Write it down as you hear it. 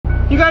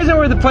You guys know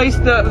where the place,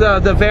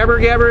 the Faber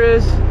Gabber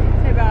is?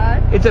 Hey,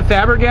 God. It's a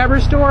Faber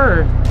Gabber store?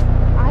 Or?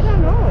 I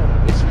don't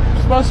know. It's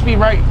supposed to be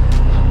right.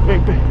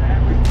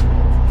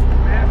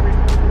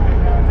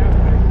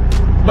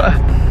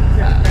 But,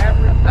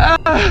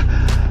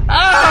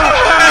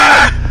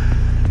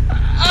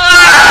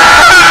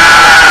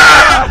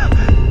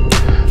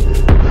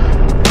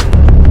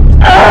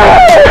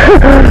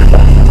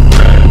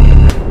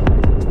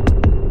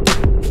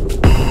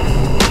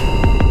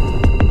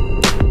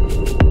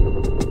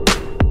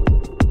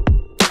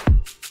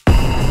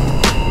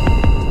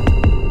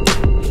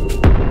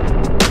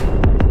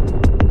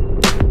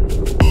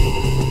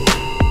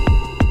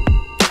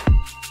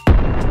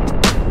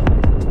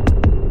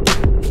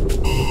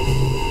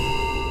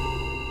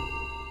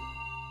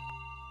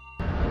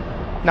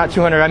 not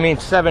 200, I mean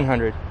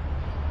 700.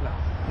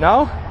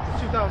 No? No?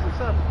 It's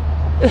 2007.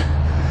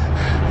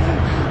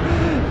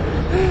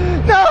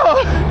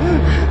 No!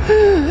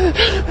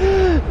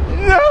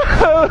 No!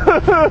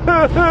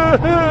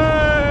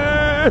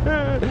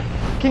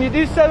 Can you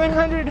do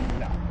 700?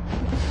 No.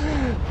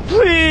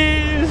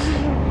 Please!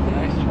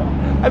 Nice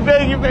try. I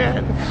beg you,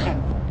 man.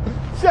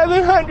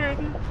 700!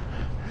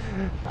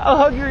 I'll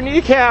hug your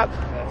kneecap.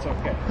 That's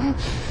okay.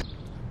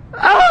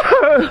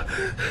 Ah!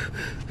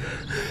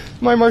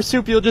 My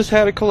marsupial just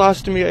had a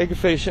colostomy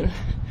aggravation.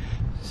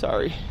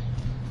 Sorry.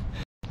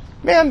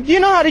 Ma'am, do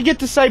you know how to get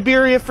to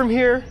Siberia from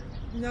here?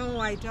 No,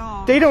 I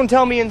don't. They don't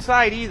tell me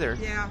inside either.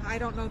 Yeah, I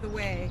don't know the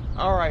way.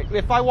 All right.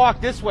 If I walk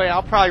this way,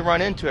 I'll probably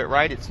run into it,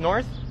 right? It's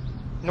north?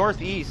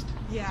 Northeast.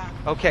 Yeah.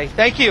 Okay,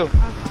 thank you.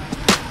 Okay.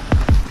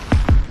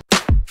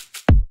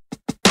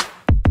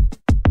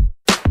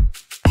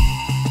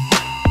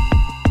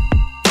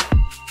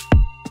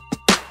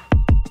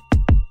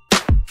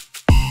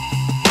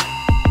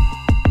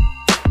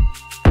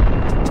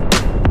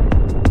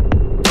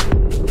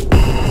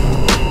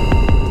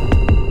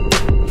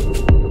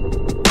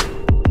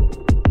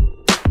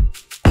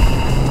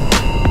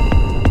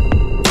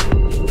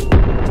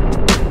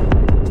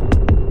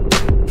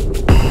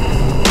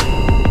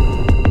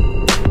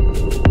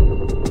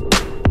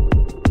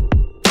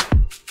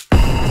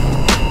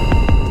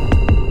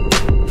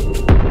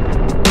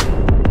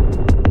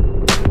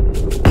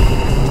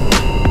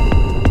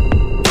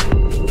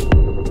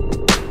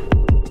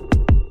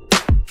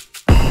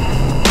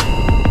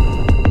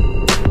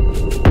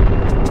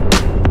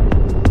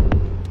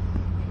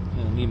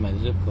 My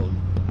zip code.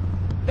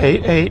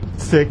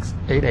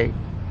 88688.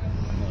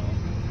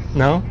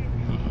 No?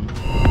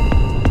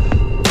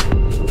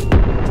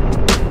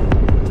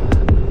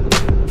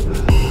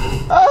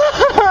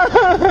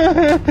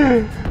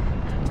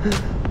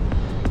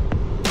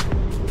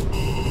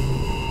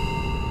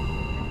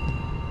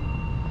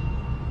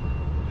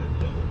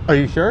 Are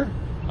you sure?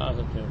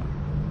 Positive.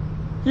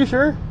 You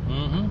sure?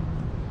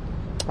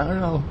 Mm-hmm. I don't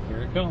know.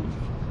 Here it comes.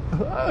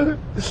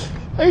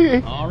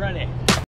 Hey. Already.